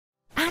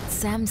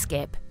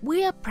Sanskip,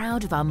 we are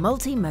proud of our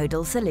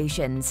multimodal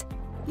solutions.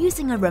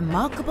 Using a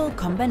remarkable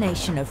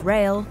combination of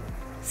rail,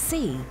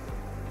 sea,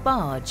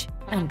 barge,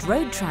 and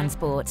road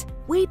transport,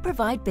 we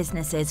provide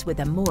businesses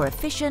with a more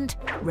efficient,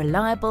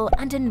 reliable,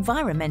 and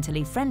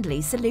environmentally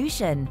friendly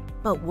solution.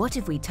 But what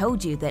if we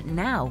told you that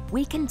now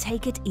we can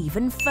take it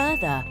even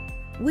further?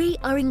 We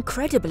are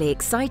incredibly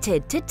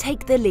excited to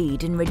take the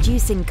lead in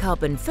reducing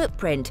carbon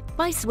footprint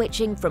by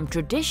switching from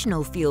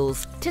traditional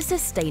fuels to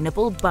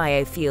sustainable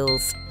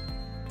biofuels.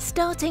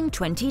 Starting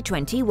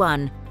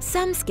 2021,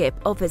 Sanskip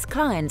offers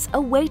clients a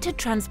way to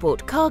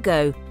transport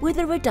cargo with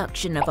a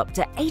reduction of up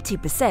to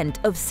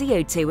 80% of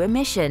CO2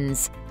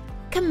 emissions.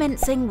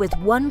 Commencing with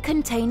one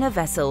container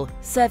vessel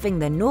serving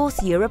the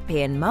North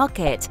European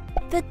market,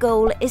 the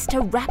goal is to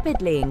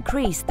rapidly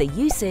increase the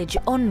usage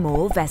on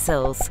more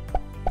vessels.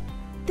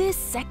 This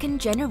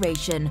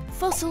second-generation,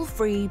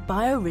 fossil-free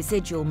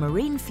bioresidual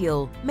marine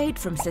fuel made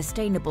from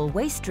sustainable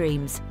waste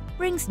streams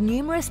brings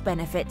numerous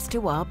benefits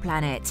to our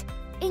planet,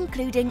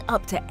 including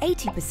up to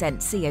 80%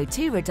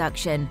 CO2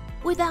 reduction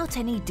without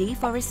any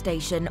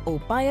deforestation or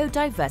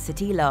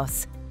biodiversity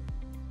loss.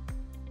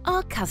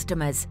 Our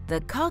customers, the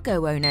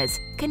cargo owners,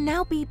 can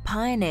now be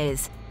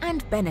pioneers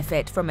and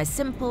benefit from a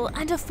simple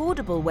and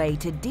affordable way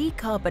to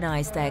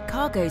decarbonize their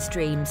cargo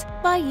streams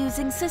by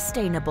using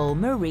sustainable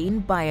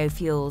marine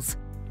biofuels,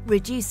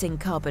 reducing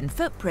carbon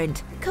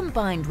footprint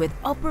combined with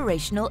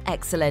operational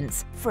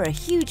excellence for a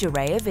huge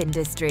array of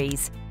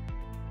industries.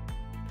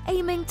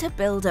 Aiming to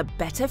build a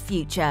better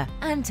future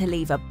and to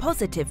leave a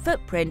positive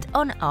footprint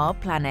on our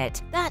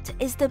planet. That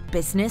is the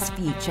business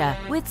future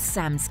with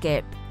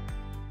Sanskip.